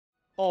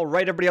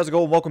Alright everybody, how's it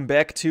going? Welcome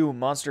back to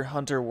Monster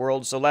Hunter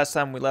World. So last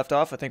time we left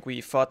off, I think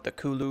we fought the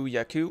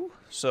NERDIAQ.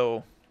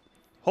 So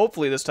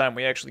hopefully this time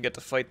we actually get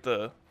to fight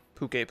the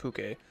Pukei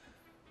Pukei.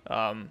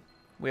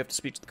 We have to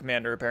speak to the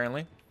commander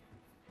apparently.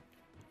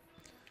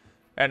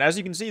 And as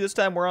you can see, this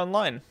time we're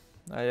online.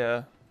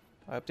 I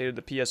updated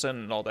the PSN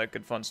and all that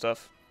good fun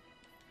stuff.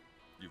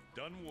 You've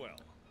done well.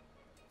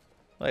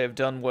 I have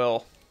done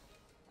well.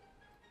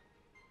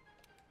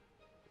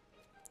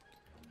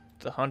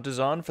 The hunt is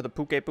on for the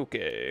Pukei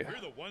Pukei.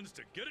 We're the ones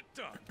to get it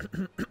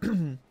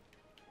done.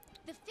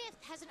 The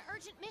 5th has an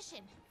urgent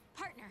mission.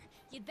 Partner,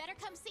 you'd better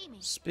come see me.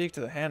 Speak to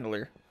the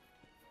handler.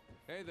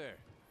 Hey there.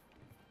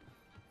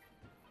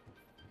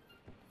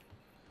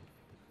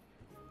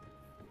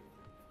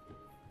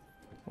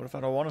 What if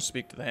I don't want to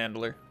speak to the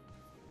handler?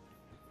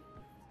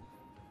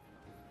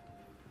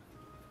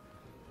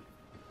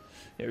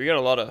 Yeah, we got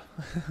a lot of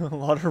a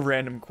lot of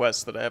random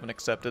quests that I haven't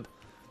accepted.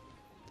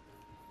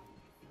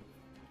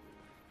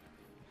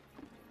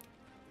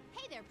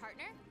 Hey there,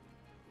 partner.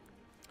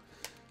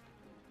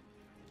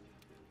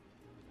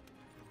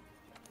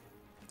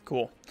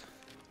 Cool.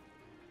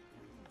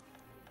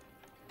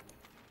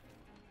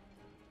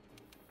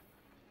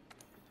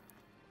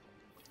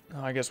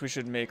 Oh, I guess we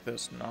should make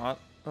this not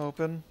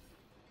open.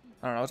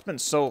 I don't know, it's been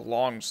so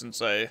long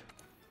since I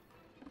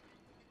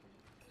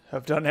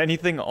have done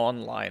anything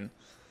online.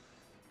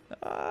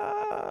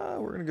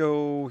 We're gonna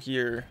go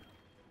here.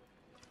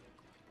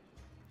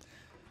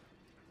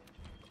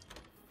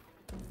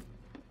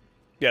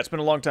 Yeah, it's been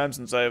a long time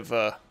since I've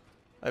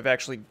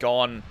actually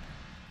gone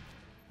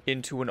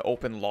into an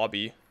open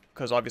lobby,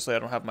 because obviously I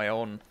don't have my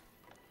own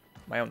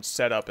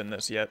setup in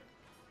this yet.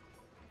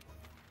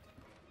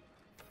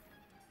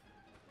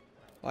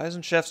 Why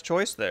isn't Chef's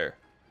Choice there?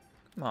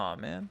 Come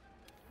on, man.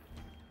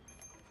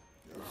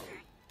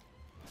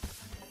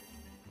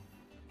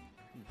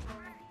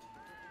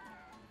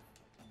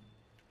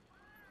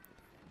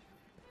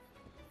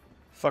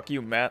 Fuck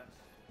you, Matt.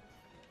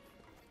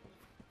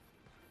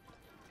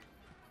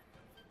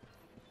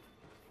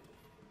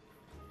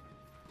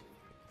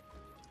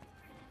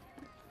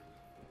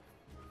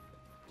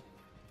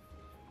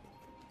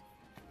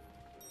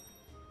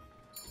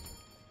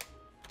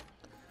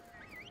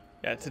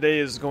 Yeah, today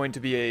is going to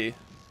be a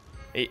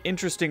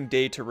interesting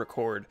day to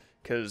record,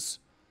 because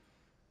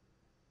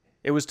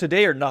it was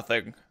today or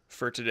nothing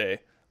for today.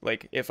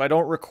 Like, if I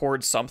don't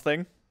record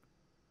something,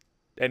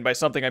 and by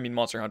something I mean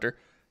Monster Hunter,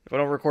 if I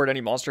don't record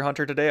any Monster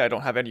Hunter today, I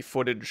don't have any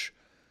footage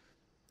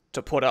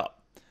to put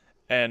up.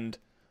 And,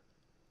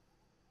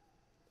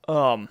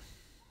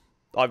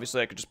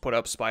 obviously I could just put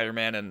up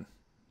Spider-Man and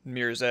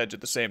Mirror's Edge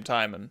at the same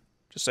time and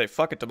just say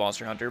fuck it to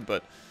Monster Hunter,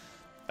 but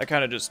I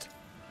kind of just...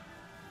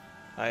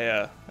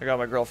 I got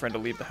my girlfriend to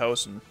leave the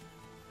house and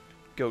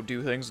go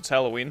do things. It's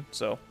Halloween,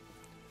 so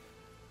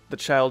the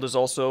child is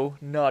also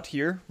not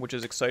here, which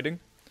is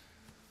exciting.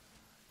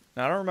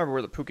 Now, I don't remember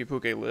where the Pukei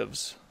Pukei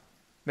lives.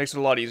 Makes it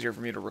a lot easier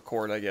for me to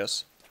record, I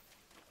guess.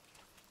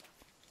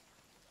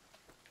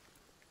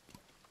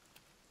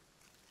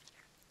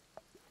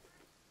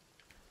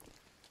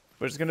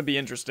 But it's gonna be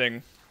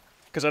interesting,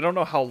 because I don't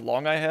know how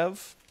long I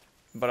have,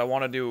 but I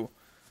want to do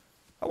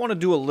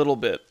a little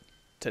bit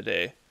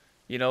today.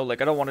 You know,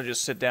 like, I don't want to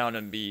just sit down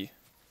and be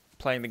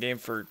playing the game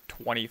for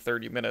 20,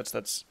 30 minutes.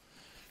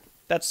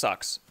 That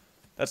sucks.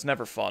 That's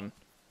never fun.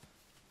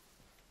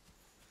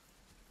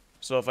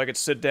 So if I could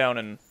sit down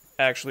and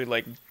actually,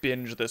 like,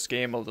 binge this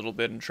game a little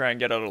bit and try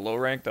and get out a low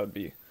rank, that would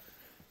be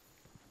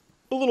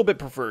a little bit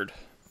preferred.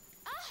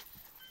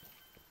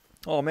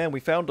 Oh man,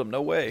 we found him.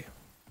 No way.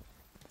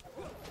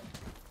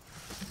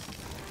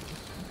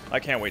 I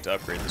can't wait to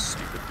upgrade this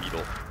stupid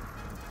beetle.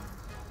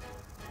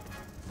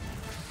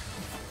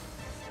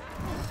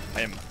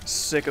 I am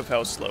sick of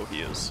how slow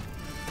he is.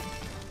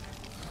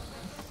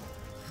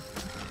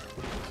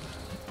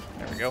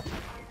 There we go.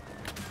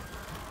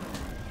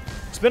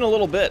 It's been a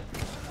little bit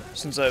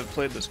since I've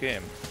played this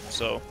game,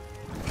 so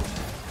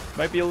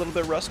might be a little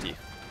bit rusty.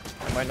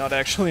 I might not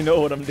actually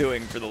know what I'm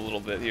doing for the little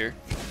bit here.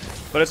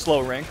 But it's low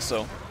rank,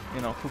 so,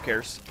 you know, who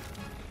cares?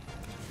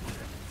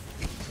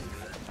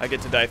 I get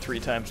to die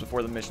 3 times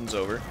before the mission's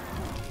over.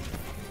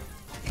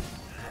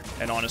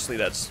 And honestly,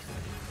 that's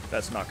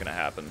not gonna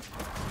happen.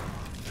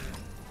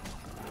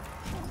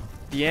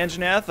 The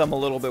Anjanath, I'm a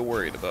little bit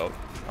worried about.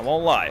 I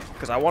won't lie,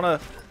 because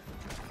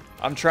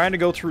I'm trying to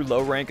go through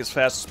low rank as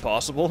fast as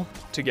possible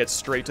to get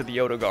straight to the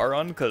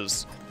Otogaron,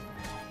 because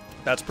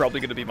that's probably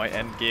going to be my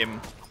end game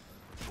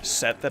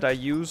set that I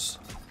use.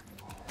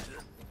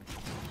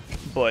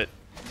 But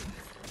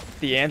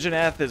the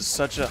Anjanath is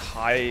such a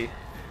high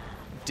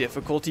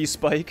difficulty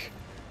spike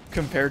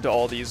compared to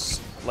all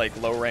these,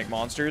 like, low rank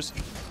monsters.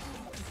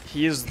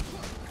 He is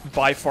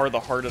by far the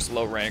hardest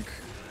low rank.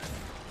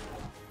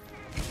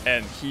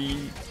 And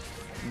he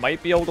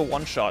might be able to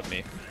one-shot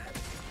me.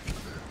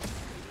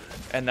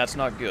 And that's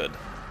not good.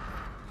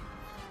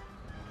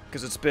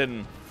 Because it's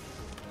been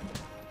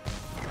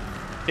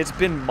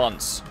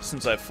months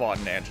since I've fought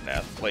an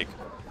Anjanath. Like,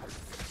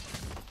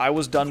 I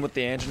was done with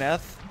the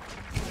Anjanath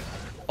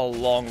a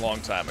long, long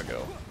time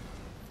ago.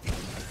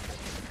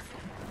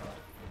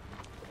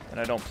 and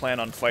I don't plan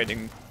on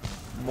fighting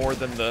more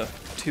than the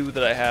 2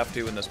 that I have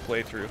to in this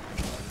playthrough.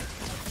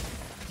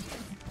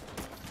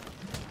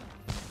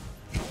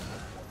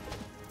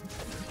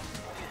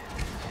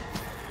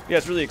 Yeah,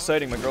 it's really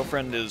exciting. My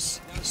girlfriend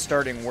is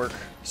starting work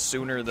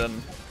sooner than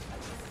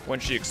when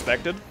she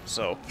expected,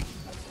 so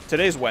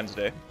today's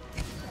Wednesday,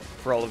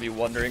 for all of you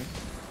wondering,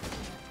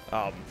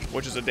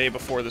 which is a day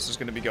before this is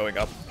going to be going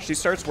up. She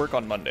starts work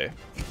on Monday,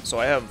 so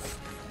I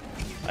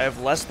have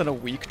less than a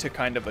week to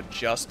kind of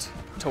adjust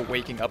to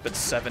waking up at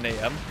 7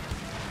 a.m.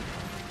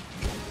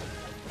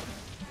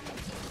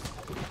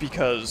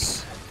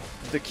 because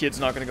the kid's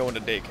not going to go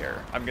into daycare.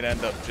 I'm going to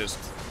end up just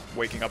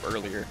waking up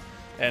earlier,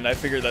 and I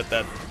figure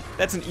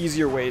that's an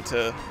easier way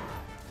to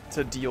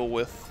deal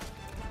with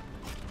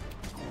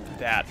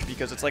that,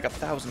 because it's like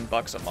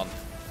 $1,000 a month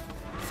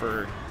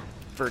for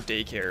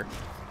daycare,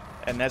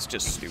 and that's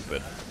just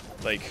stupid.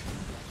 Like,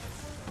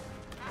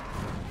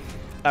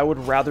 I would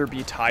rather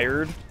be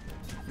tired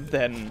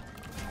than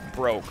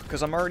broke,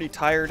 because I'm already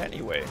tired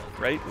anyway,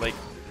 right? Like,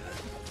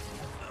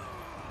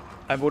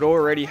 I would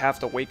already have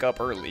to wake up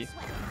early.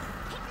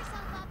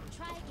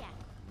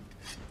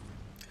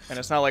 And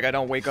it's not like I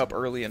don't wake up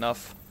early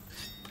enough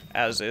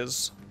as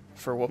is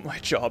for what my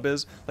job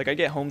is. Like, I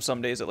get home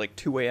some days at like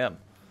 2 a.m.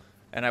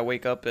 and I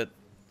wake up at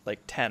like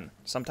 10,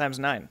 sometimes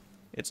 9.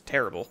 It's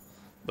terrible.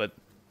 But,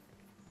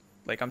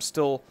 like,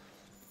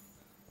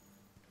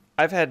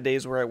 I've had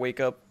days where I wake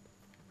up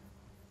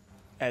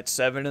at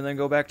 7 and then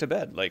go back to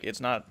bed. Like,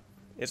 it's not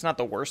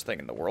the worst thing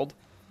in the world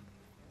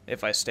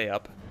if I stay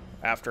up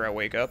after I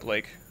wake up.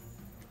 Like,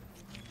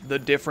 the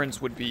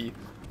difference would be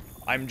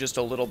I'm just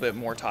a little bit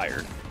more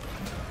tired,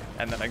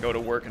 and then I go to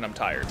work and I'm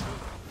tired.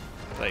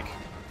 Like,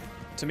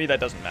 to me, that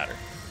doesn't matter.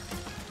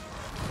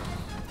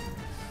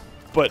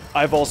 But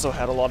I've also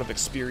had a lot of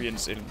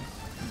experience in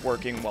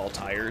working while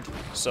tired,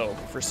 so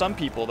for some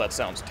people that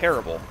sounds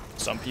terrible.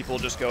 Some people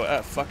just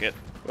go, fuck it,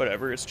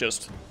 whatever, it's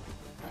just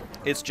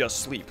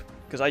sleep.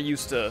 Because I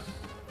used to,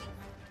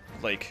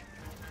 like,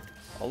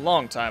 a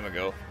long time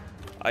ago,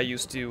 I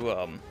used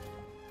to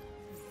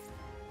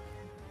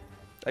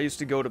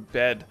go to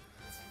bed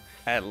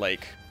at,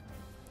 like,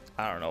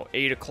 I don't know,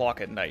 8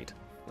 o'clock at night.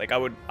 Like,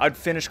 I'd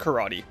finish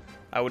karate,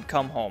 I would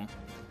come home,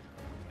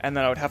 and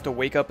then I would have to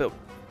wake up at,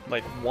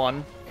 like,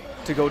 1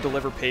 to go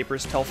deliver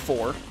papers till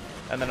 4,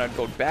 and then I'd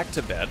go back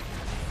to bed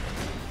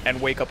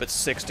and wake up at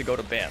 6 to go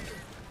to band.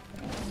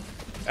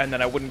 And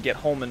then I wouldn't get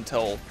home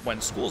until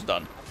when school's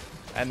done,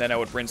 and then I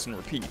would rinse and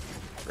repeat,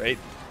 right?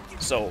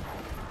 So,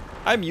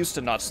 I'm used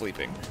to not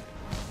sleeping.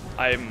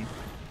 I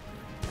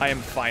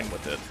am fine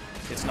with it.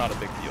 It's not a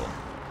big deal.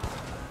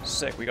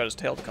 Sick, we got his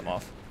tail to come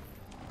off.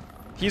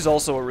 He's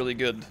also a really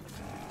good,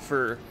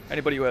 for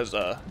anybody who has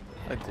a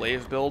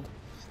glaive build,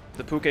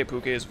 the Pukei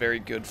Pukei is very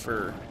good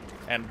for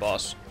end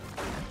boss,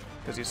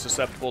 because he's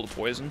susceptible to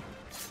poison.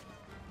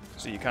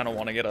 So you kind of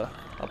want to get a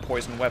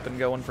poison weapon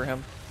going for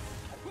him.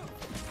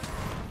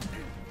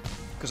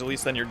 Because at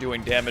least then you're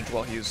doing damage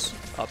while he's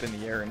up in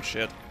the air and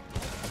shit.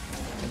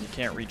 And you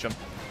can't reach him.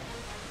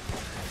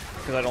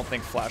 Because I don't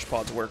think flash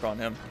pods work on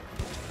him.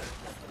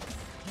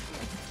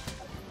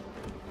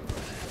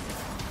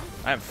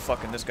 I am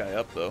fucking this guy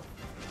up, though.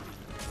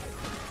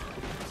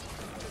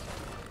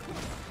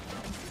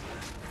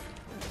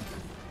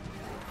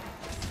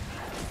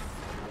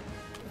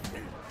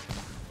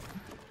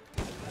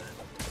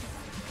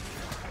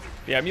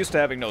 Yeah, I'm used to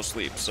having no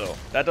sleep, so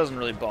that doesn't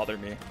really bother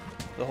me.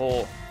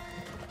 The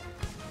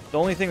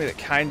only thing that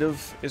kind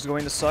of is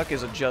going to suck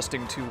is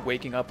adjusting to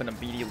waking up and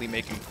immediately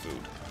making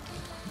food.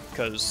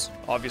 Because,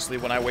 obviously,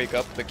 when I wake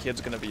up, the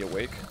kid's going to be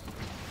awake.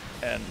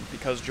 And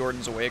because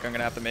Jordan's awake, I'm going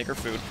to have to make her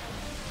food.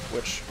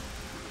 Which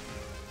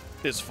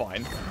is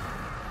fine.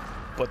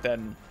 But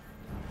then,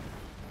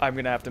 I'm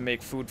going to have to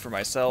make food for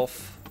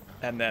myself.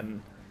 And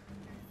then,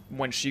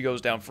 when she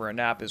goes down for a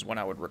nap is when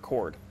I would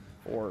record.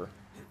 Or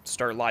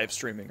start live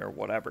streaming or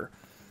whatever.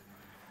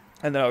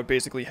 And then I would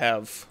basically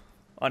have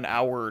an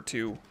hour or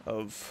 2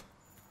 of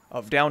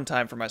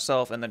downtime for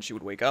myself, and then she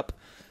would wake up,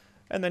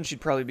 and then she'd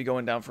probably be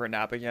going down for a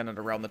nap again at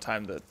around the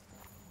time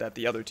that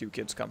the other 2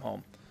 kids come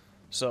home.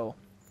 So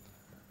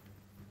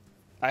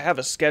I have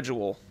a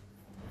schedule,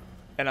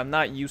 and I'm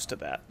not used to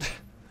that.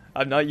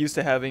 I'm not used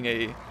to having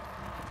a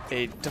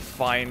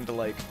defined,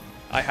 like,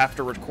 I have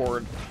to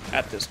record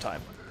at this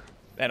time,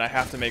 and I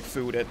have to make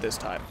food at this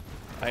time.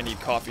 I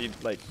need coffee,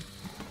 like,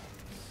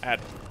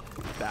 at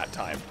that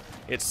time.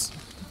 It's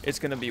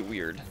gonna be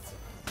weird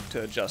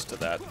to adjust to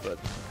that, but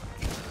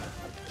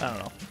I don't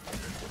know.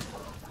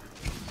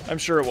 I'm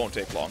sure it won't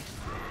take long.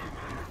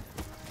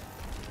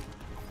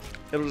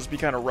 It'll just be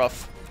kind of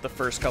rough the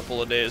first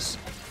couple of days,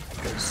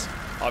 because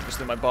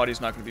obviously my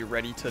body's not going to be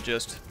ready to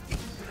just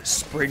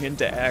spring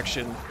into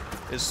action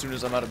as soon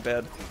as I'm out of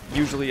bed.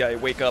 Usually I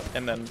wake up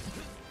and then,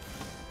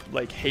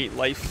 like, hate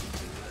life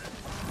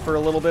for a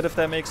little bit, if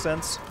that makes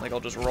sense. Like, I'll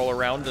just roll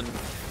around and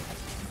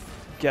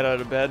get out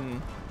of bed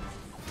and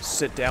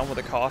sit down with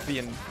a coffee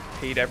and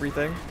hate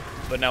everything.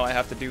 But now I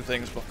have to do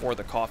things before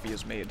the coffee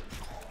is made.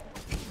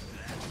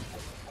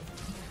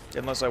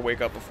 Unless I wake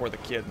up before the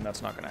kid, and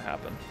that's not going to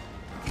happen.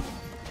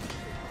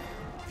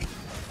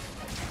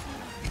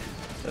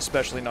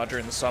 Especially not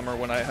during the summer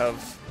when I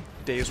have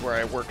days where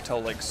I work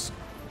till like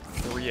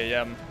 3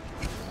 a.m.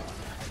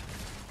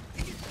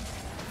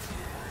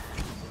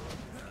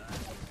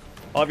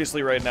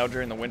 Obviously right now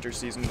during the winter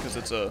season, because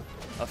it's a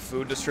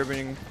food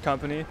distributing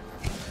company,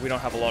 we don't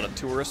have a lot of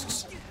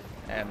tourists,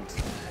 and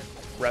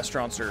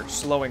restaurants are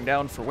slowing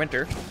down for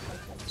winter,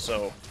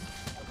 so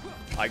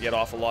I get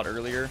off a lot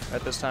earlier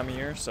at this time of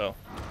year, so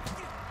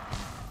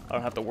I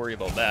don't have to worry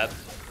about that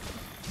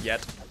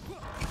yet.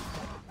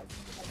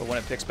 But when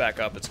it picks back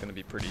up, it's going to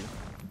be pretty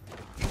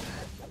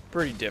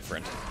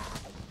different.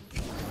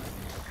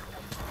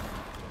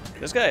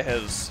 This guy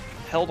has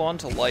held on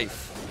to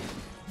life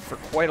for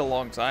quite a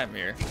long time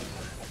here.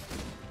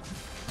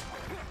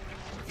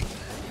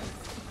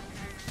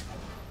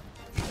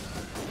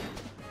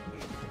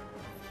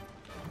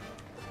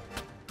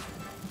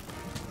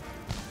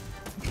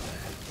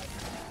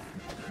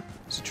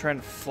 Is he trying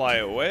to fly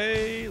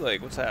away?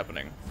 Like, what's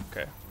happening?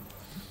 Okay.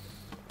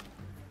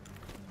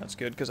 That's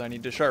good, because I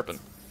need to sharpen.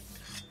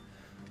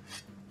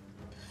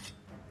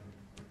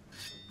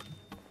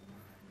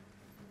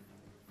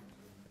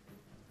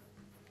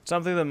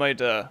 Something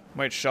that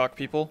might shock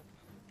people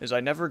is I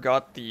never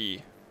got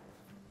the...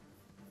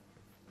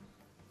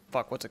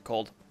 Fuck, what's it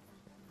called?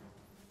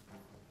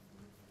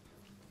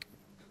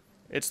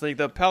 It's like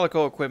the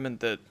Palico equipment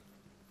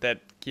that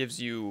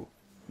gives you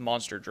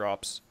monster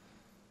drops.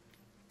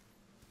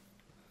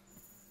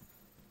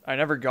 I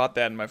never got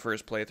that in my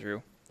first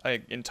playthrough.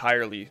 I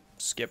entirely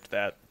skipped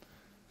that.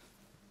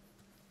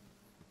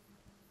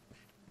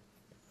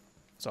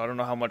 So I don't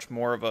know how much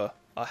more of a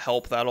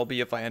help that'll be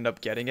if I end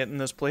up getting it in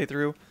this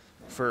playthrough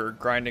for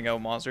grinding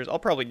out monsters. I'll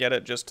probably get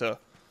it just to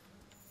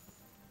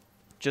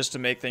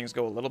make things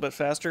go a little bit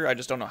faster. I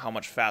just don't know how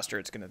much faster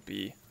it's going to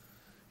be.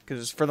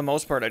 Because for the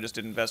most part, I just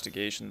did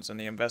investigations, and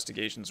the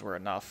investigations were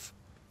enough.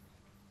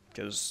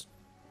 Because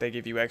they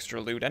give you extra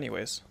loot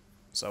anyways,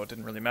 so it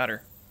didn't really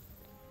matter.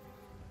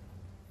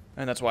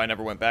 And that's why I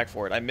never went back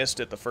for it. I missed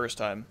it the first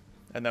time,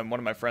 and then one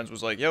of my friends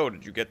was like, yo,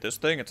 did you get this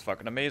thing? It's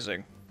fucking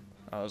amazing.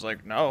 I was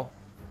like, no.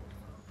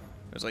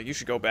 It was like, you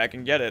should go back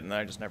and get it, and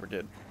I just never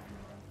did.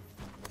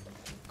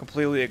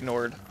 Completely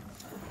ignored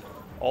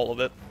all of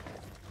it.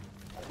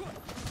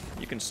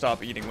 You can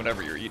stop eating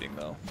whatever you're eating,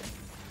 though.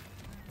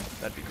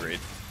 That'd be great.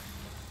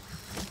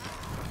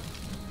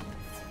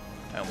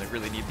 I only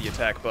really need the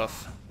attack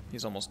buff.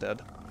 He's almost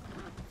dead.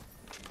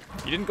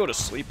 He didn't go to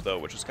sleep, though,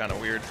 which is kind of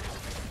weird.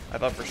 I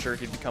thought for sure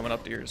he'd be coming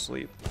up to here to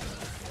sleep.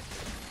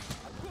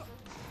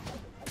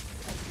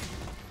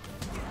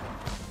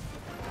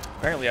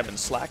 Apparently I've been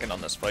slacking on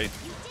this fight.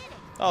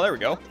 Oh, there we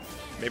go.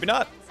 Maybe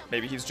not.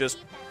 Maybe he's just...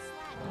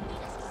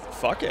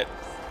 Fuck it.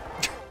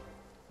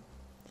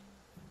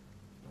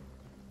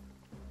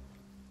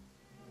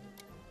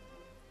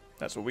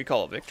 That's what we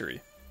call a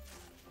victory.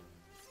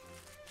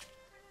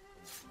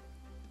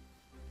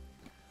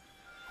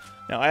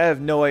 Now, I have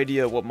no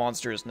idea what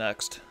monster is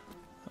next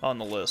on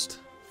the list.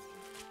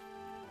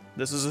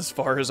 This is as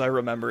far as I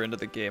remember into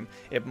the game.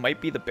 It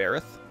might be the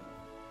Barreth.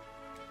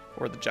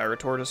 Or the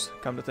Gyrotortoise,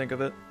 come to think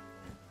of it.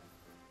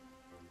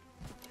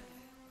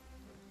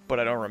 But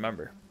I don't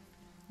remember.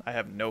 I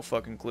have no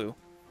fucking clue.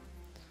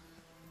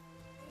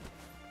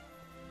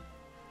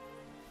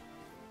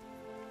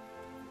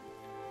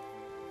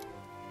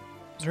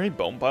 Is there any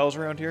bone piles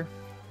around here?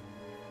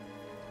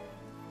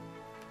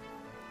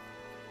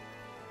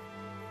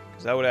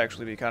 Because that would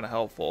actually be kind of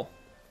helpful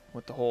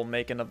with the whole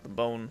making of the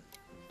bone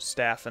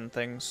staff and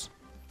things.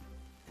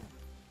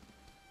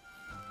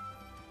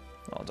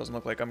 Well, it doesn't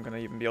look like I'm going to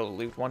even be able to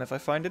loot one if I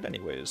find it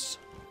anyways.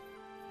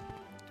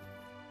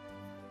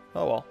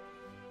 Oh well.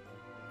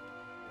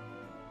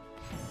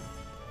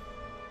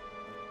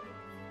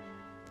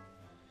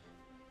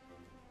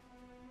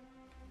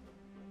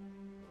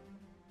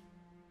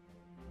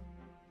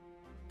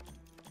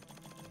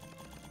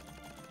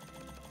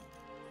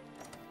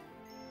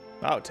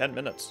 Wow, 10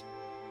 minutes.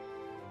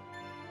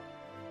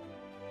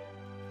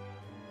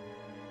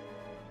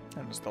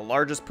 That is the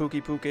largest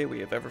Pukei Pukei we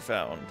have ever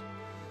found.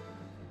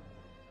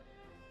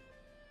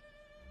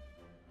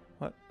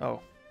 What?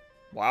 Oh.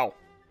 Wow.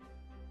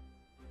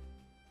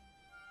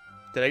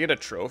 Did I get a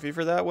trophy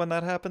for that when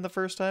that happened the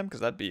first time? Because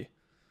that'd be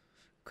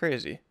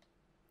crazy.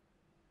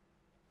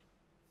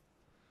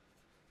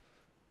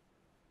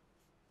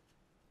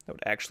 That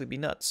would actually be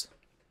nuts.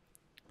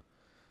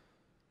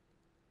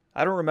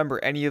 I don't remember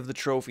any of the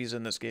trophies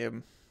in this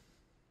game.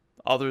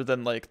 Other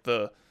than, like,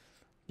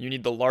 you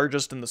need the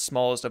largest and the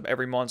smallest of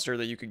every monster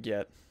that you could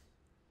get.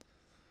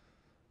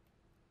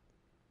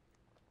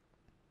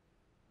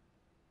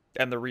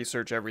 And the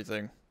research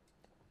everything.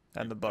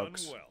 And the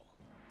bugs. Done well.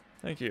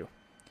 Thank you.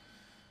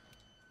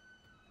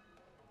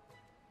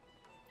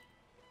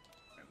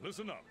 And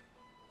listen up.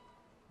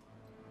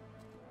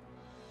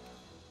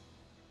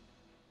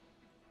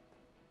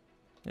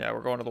 Yeah,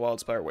 we're going to the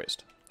Wildspire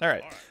Waste.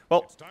 Alright, All right,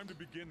 well... it's time to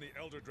begin the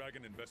Elder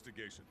Dragon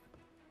investigation.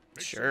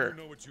 Make Sure. sure you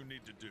know what you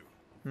need to do.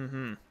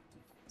 Mm-hmm.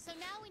 So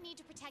now we need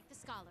to protect the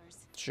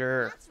scholars.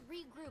 Sure. Let's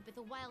regroup at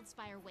the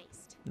Wildspire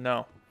Waste.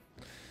 No.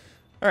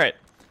 Alright.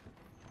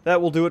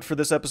 that will do it for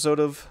this episode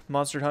of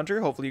Monster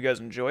Hunter. Hopefully you guys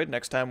enjoyed.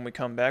 Next time when we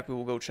come back, we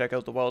will go check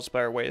out the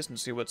Wildspire Waste and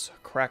see what's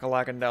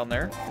crack-a-lackin' down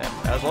there.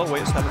 And as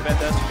always, have a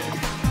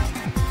fantastic day.